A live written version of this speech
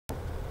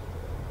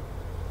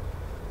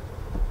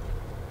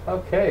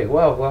Okay,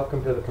 well,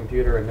 welcome to the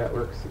Computer and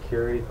Network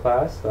Security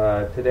class.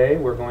 Today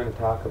we're going to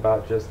talk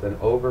about just an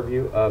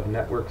overview of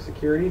network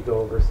security, go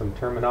over some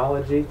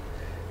terminology,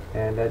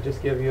 and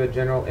just give you a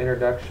general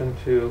introduction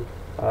to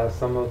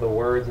some of the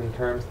words and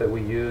terms that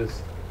we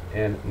use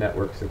in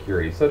network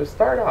security. So to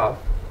start off,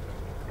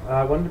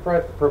 I wanted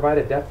to provide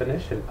a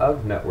definition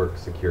of network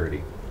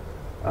security.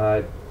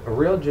 A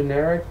real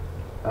generic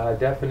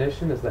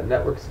definition is that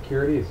network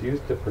security is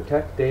used to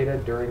protect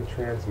data during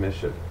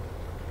transmission.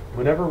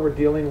 Whenever we're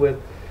dealing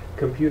with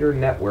computer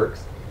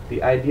networks,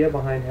 the idea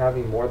behind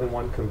having more than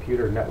one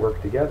computer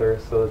networked together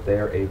is so that they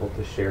are able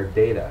to share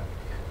data.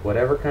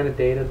 Whatever kind of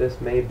data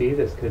this may be,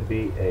 this could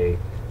be a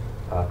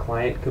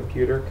client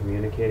computer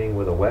communicating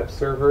with a web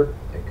server.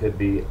 It could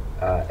be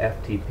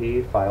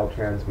FTP, file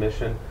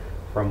transmission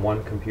from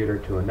one computer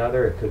to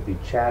another. It could be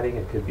chatting.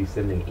 It could be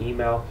sending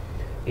email.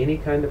 Any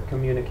kind of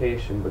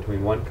communication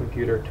between one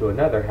computer to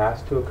another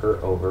has to occur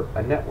over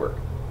a network.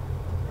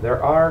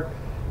 There are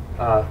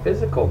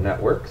physical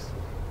networks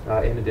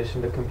in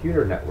addition to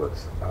computer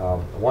networks.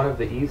 One of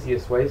the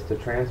easiest ways to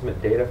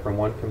transmit data from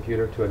one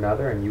computer to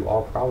another, and you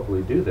all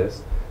probably do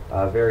this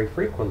very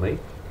frequently,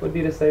 would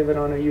be to save it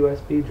on a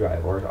USB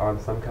drive or on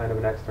some kind of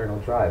an external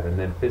drive and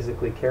then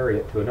physically carry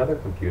it to another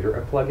computer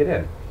and plug it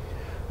in.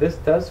 This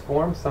does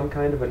form some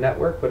kind of a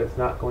network, but it's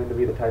not going to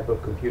be the type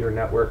of computer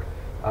network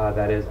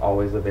that is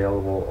always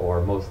available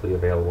or mostly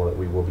available that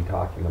we will be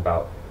talking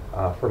about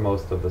for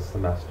most of the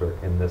semester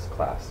in this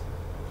class.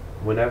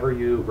 Whenever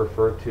you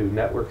refer to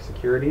network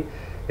security,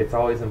 it's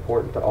always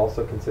important to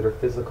also consider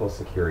physical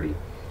security.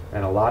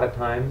 And a lot of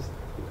times,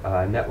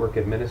 network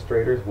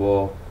administrators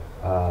will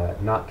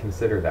not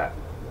consider that.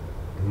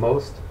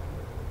 Most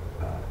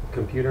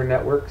computer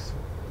networks,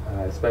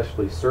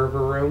 especially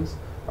server rooms,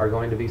 are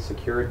going to be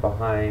secured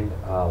behind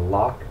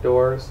locked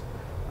doors.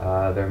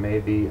 There may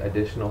be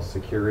additional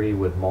security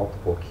with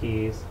multiple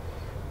keys,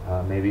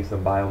 maybe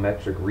some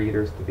biometric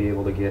readers to be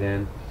able to get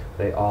in.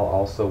 They all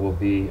also will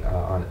be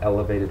on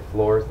elevated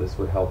floors. This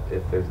would help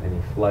if there's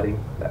any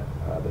flooding, that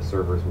the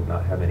servers would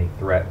not have any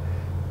threat,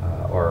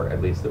 or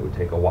at least it would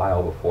take a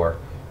while before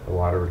the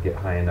water would get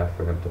high enough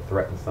for them to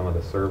threaten some of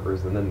the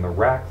servers. And then the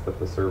racks that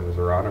the servers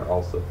are on are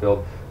also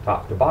filled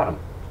top to bottom,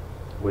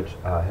 which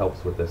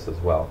helps with this as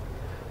well.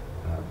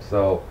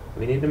 So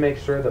we need to make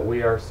sure that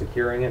we are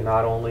securing it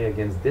not only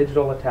against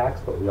digital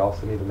attacks, but we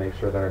also need to make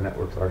sure that our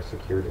networks are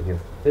secured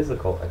against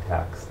physical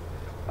attacks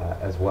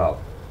as well.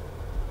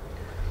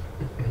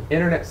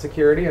 Internet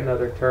security,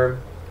 another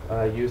term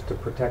used to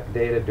protect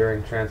data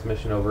during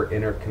transmission over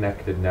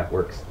interconnected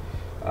networks.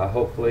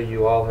 Hopefully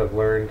you all have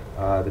learned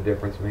the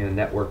difference between a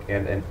network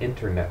and an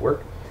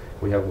internetwork.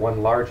 We have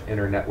one large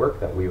internetwork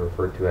that we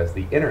refer to as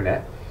the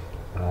internet,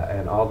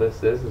 and all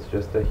this is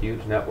just a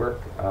huge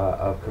network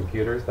of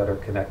computers that are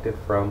connected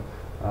from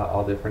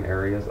all different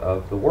areas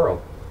of the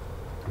world.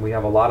 We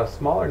have a lot of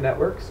smaller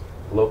networks,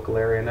 local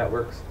area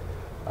networks,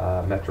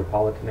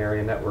 metropolitan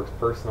area networks,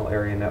 personal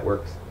area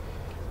networks,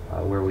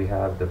 where we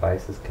have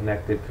devices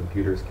connected,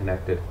 computers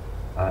connected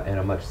in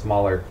a much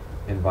smaller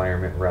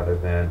environment rather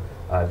than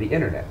the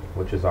internet,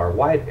 which is our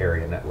wide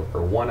area network,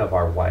 or one of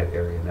our wide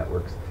area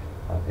networks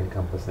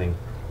encompassing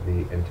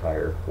the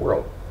entire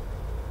world.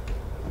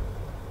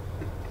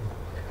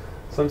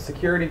 Some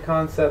security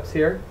concepts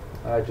here,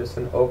 just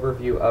an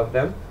overview of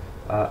them.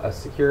 A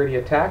security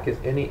attack is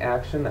any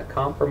action that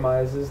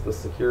compromises the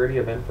security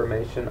of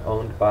information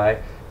owned by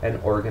an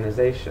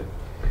organization.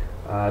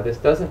 This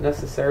doesn't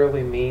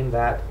necessarily mean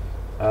that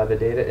the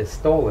data is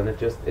stolen, it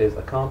just is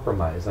a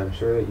compromise. I'm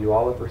sure that you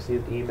all have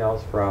received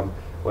emails from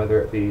whether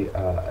it be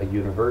a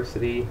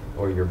university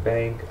or your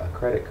bank, a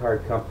credit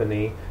card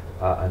company,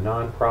 a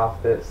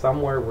nonprofit,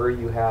 somewhere where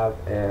you have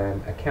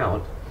an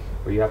account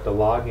where you have to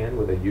log in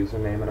with a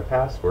username and a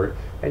password,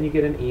 and you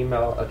get an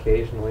email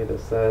occasionally that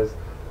says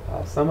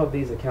some of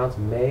these accounts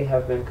may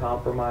have been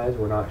compromised.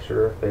 We're not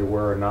sure if they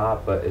were or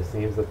not, but it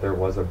seems that there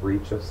was a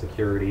breach of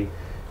security.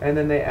 And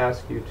then they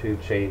ask you to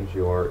change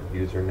your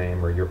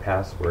username or your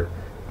password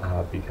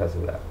because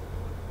of that.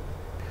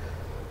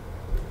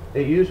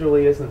 It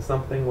usually isn't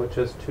something which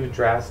is too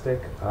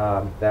drastic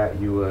that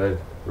you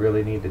would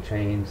really need to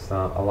change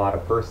a lot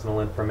of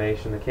personal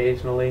information.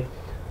 Occasionally,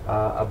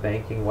 a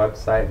banking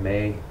website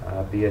may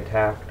be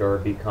attacked or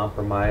be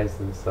compromised,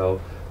 and so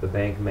the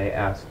bank may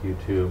ask you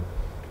to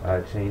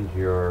change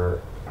your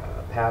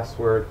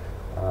password.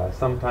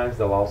 Sometimes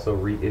they'll also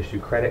reissue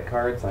credit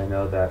cards. I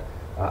know that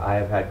I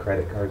have had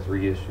credit cards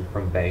reissued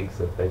from banks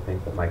if they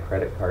think that my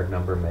credit card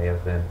number may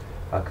have been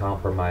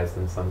compromised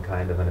in some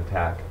kind of an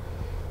attack.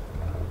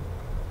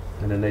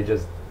 And then they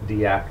just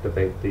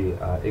deactivate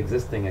the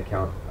existing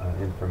account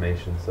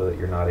information so that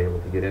you're not able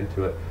to get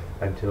into it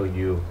until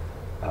you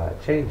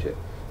change it.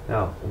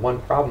 Now, one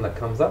problem that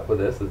comes up with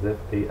this is if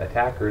the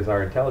attackers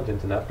are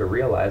intelligent enough to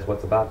realize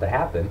what's about to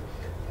happen,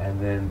 and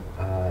then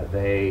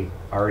they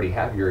already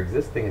have your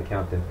existing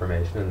account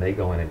information and they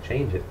go in and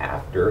change it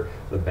after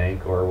the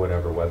bank or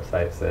whatever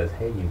website says,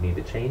 hey, you need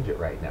to change it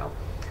right now.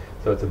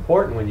 So it's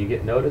important when you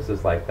get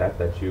notices like that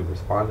that you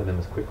respond to them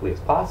as quickly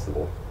as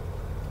possible.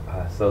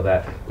 so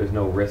that there's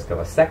no risk of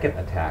a second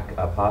attack,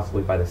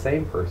 possibly by the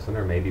same person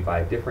or maybe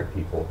by different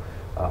people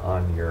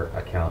on your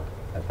account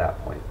at that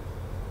point.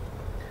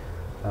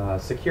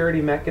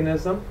 Security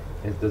mechanism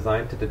is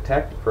designed to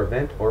detect,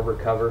 prevent, or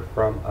recover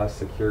from a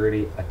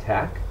security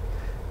attack.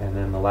 And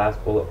then the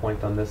last bullet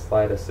point on this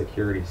slide, a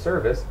security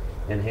service,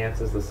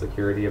 enhances the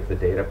security of the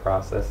data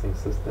processing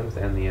systems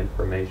and the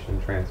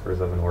information transfers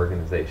of an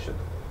organization.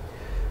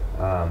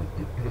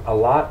 A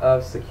lot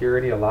of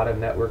security, a lot of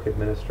network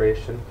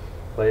administration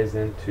plays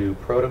into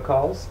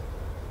protocols,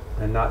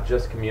 and not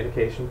just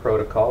communication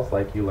protocols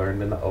like you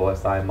learned in the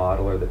OSI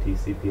model or the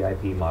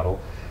TCP/IP model,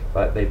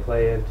 but they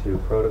play into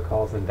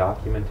protocols and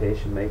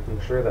documentation, making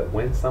sure that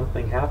when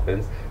something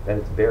happens, that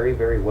it's very,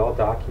 very well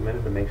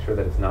documented to make sure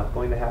that it's not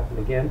going to happen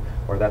again,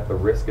 or that the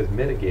risk is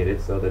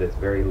mitigated so that it's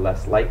very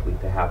less likely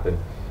to happen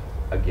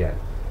again.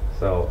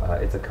 So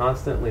it's a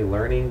constantly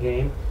learning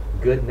game.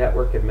 Good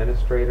network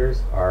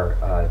administrators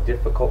are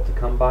difficult to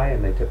come by,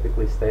 and they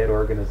typically stay at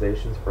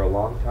organizations for a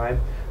long time.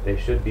 They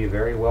should be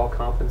very well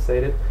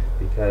compensated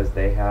because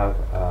they have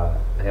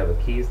the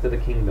keys to the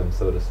kingdom,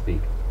 so to speak.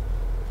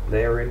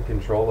 They are in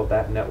control of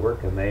that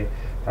network, and they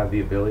have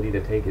the ability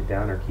to take it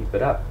down or keep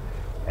it up.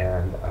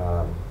 And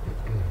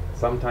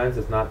sometimes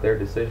it's not their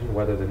decision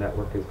whether the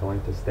network is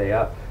going to stay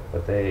up,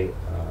 but they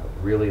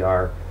really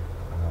are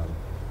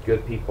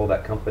good people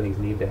that companies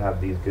need to have.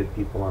 These good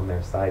people on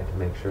their side to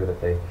make sure that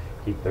they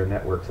keep their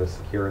networks as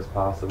secure as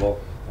possible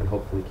and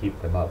hopefully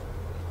keep them up.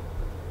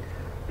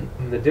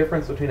 The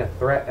difference between a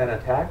threat and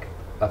attack: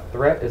 a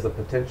threat is a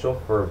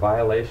potential for a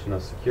violation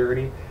of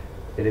security.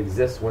 It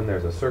exists when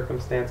there's a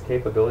circumstance,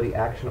 capability,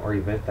 action, or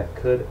event that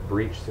could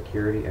breach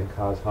security and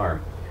cause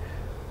harm.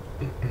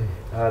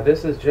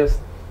 This is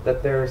just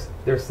that there's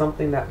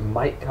something that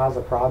might cause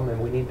a problem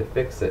and we need to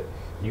fix it.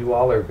 You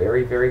all are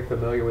very, very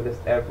familiar with this.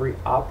 Every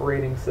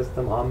operating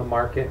system on the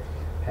market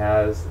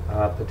has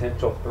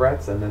potential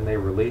threats, and then they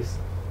release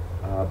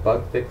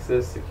bug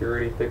fixes,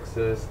 security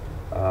fixes,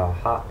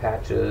 hot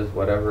patches,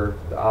 whatever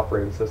the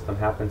operating system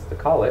happens to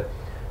call it,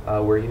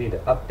 where you need to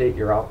update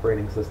your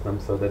operating system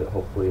so that it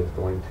hopefully is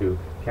going to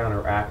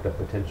counteract a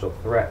potential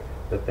threat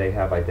that they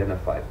have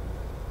identified.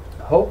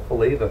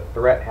 Hopefully the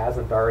threat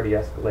hasn't already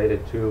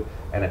escalated to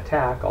an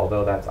attack,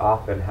 although that's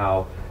often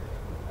how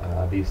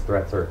these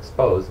threats are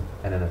exposed,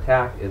 and an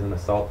attack is an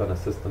assault on a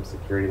system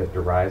security that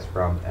derives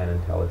from an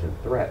intelligent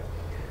threat.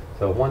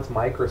 So once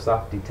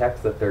Microsoft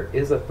detects that there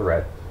is a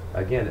threat,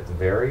 again, it's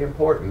very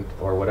important,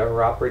 or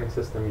whatever operating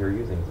system you're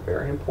using, it's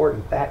very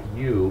important that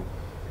you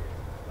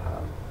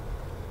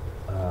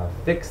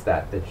fix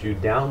that you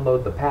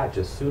download the patch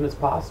as soon as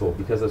possible,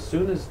 because as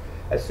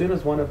soon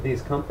as one of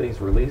these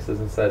companies releases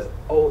and says,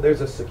 oh,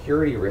 there's a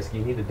security risk,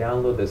 you need to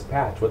download this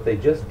patch, what they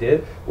just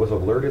did was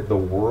alerted the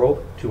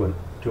world to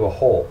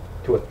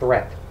a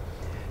threat.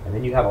 And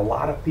then you have a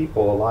lot of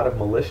people, a lot of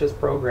malicious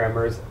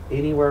programmers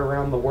anywhere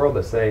around the world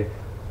that say,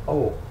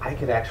 oh, I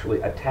could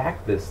actually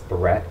attack this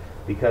threat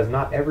because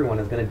not everyone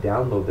is going to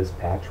download this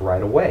patch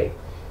right away.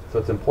 So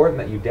it's important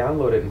that you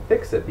download it and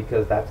fix it,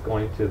 because that's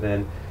going to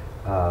then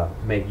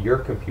make your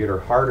computer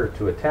harder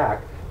to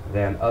attack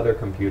than other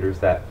computers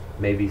that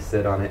maybe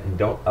sit on it and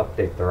don't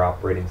update their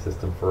operating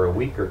system for a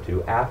week or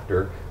two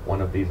after one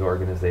of these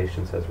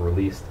organizations has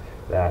released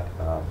that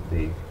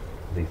the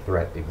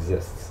threat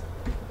exists.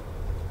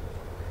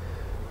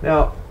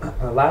 Now,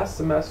 last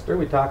semester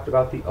we talked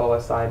about the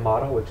OSI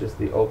model, which is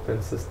the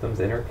Open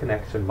Systems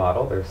Interconnection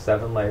model. There's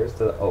 7 layers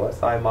to the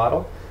OSI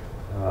model.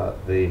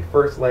 The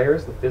first layer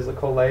is the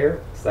physical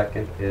layer,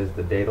 second is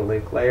the data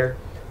link layer,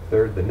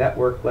 third the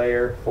network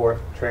layer,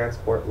 fourth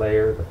transport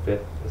layer, the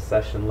fifth the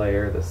session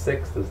layer, the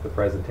sixth is the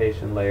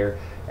presentation layer,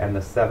 and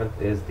the seventh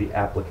is the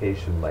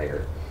application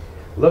layer.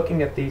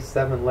 Looking at these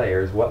 7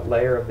 layers, what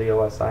layer of the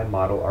OSI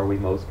model are we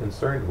most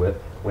concerned with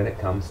when it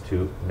comes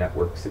to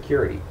network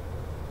security?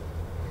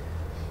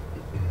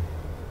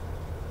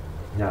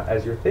 Now,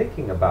 as you're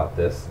thinking about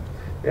this,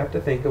 you have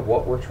to think of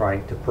what we're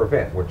trying to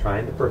prevent. We're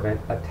trying to prevent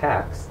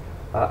attacks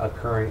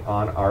occurring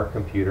on our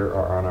computer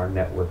or on our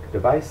network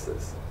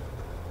devices.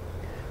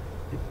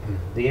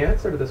 The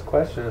answer to this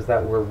question is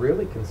that we're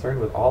really concerned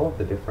with all of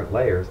the different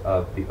layers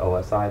of the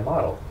OSI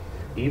model.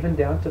 Even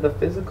down to the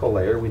physical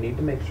layer, we need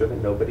to make sure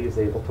that nobody is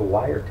able to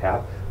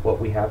wiretap what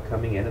we have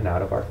coming in and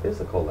out of our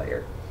physical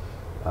layer.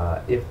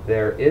 If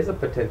there is a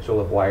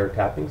potential of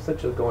wiretapping,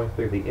 such as going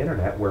through the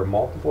internet, where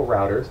multiple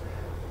routers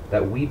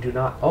that we do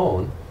not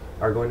own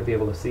are going to be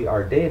able to see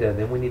our data,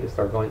 then we need to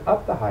start going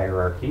up the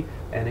hierarchy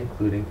and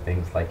including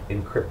things like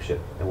encryption.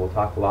 And we'll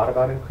talk a lot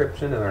about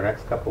encryption in our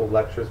next couple of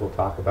lectures. We'll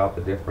talk about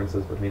the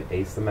differences between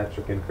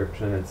asymmetric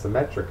encryption and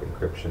symmetric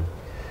encryption,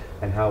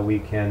 and how we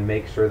can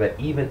make sure that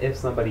even if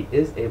somebody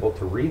is able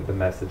to read the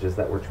messages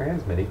that we're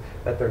transmitting,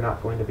 that they're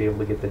not going to be able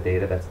to get the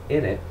data that's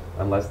in it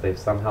unless they've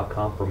somehow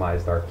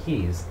compromised our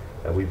keys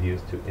that we've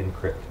used to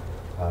encrypt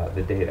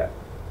the data.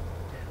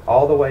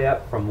 All the way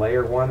up from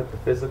layer 1 at the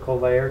physical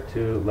layer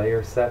to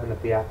layer 7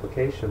 at the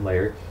application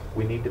layer,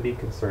 we need to be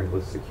concerned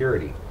with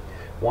security.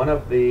 one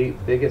of the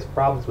biggest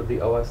problems with the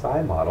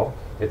OSI model,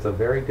 it's a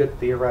very good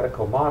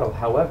theoretical model,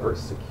 however,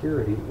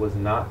 security was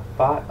not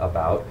thought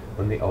about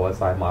when the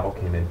OSI model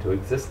came into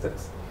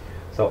existence.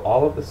 So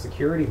all of the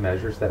security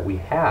measures that we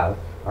have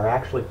are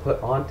actually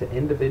put onto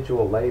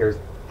individual layers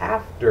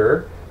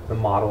after the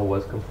model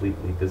was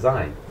completely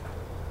designed.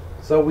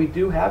 So we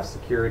do have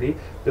security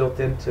built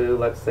into,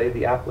 let's say,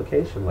 the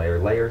application layer,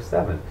 layer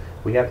 7.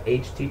 We have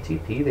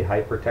HTTP, the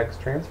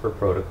Hypertext Transfer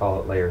Protocol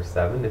at layer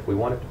 7. If we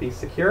want it to be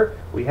secure,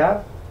 we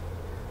have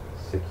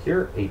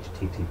secure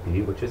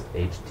HTTP, which is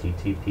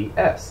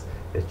HTTPS.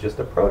 It's just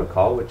a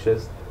protocol which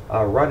is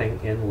running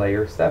in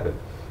layer 7.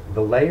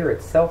 The layer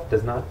itself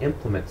does not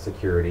implement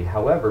security,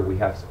 however, we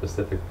have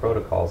specific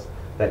protocols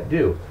that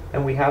do.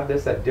 And we have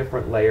this at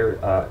different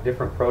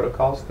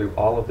protocols through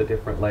all of the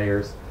different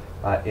layers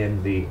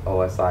in the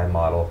OSI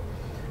model.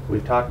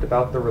 We've talked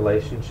about the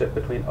relationship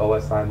between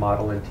OSI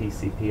model and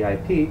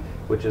TCP/IP,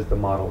 which is the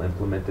model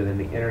implemented in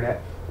the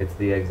internet. It's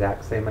the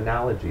exact same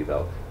analogy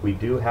though. We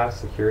do have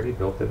security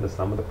built into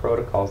some of the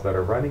protocols that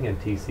are running in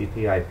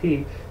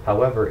TCP/IP,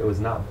 however, it was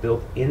not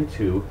built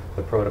into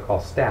the protocol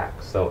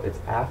stack, so it's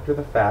after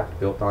the fact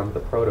built onto the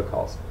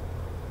protocols.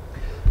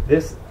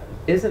 This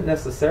isn't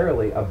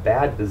necessarily a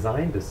bad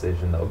design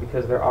decision though,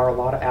 because there are a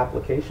lot of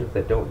applications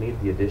that don't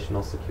need the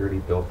additional security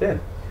built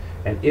in.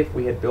 And if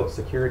we had built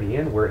security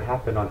in where it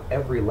happened on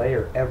every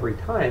layer every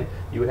time,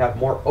 you would have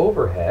more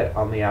overhead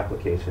on the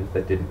applications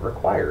that didn't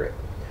require it.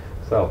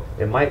 So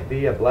it might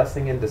be a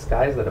blessing in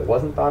disguise that it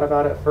wasn't thought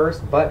about at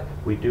first, but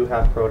we do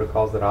have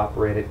protocols that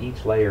operate at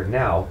each layer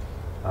now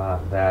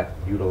that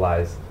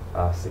utilize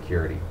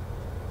security.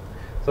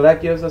 So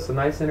that gives us a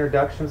nice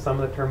introduction, some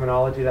of the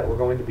terminology that we're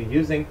going to be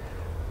using.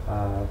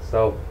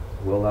 So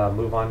we'll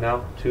move on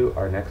now to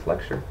our next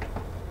lecture.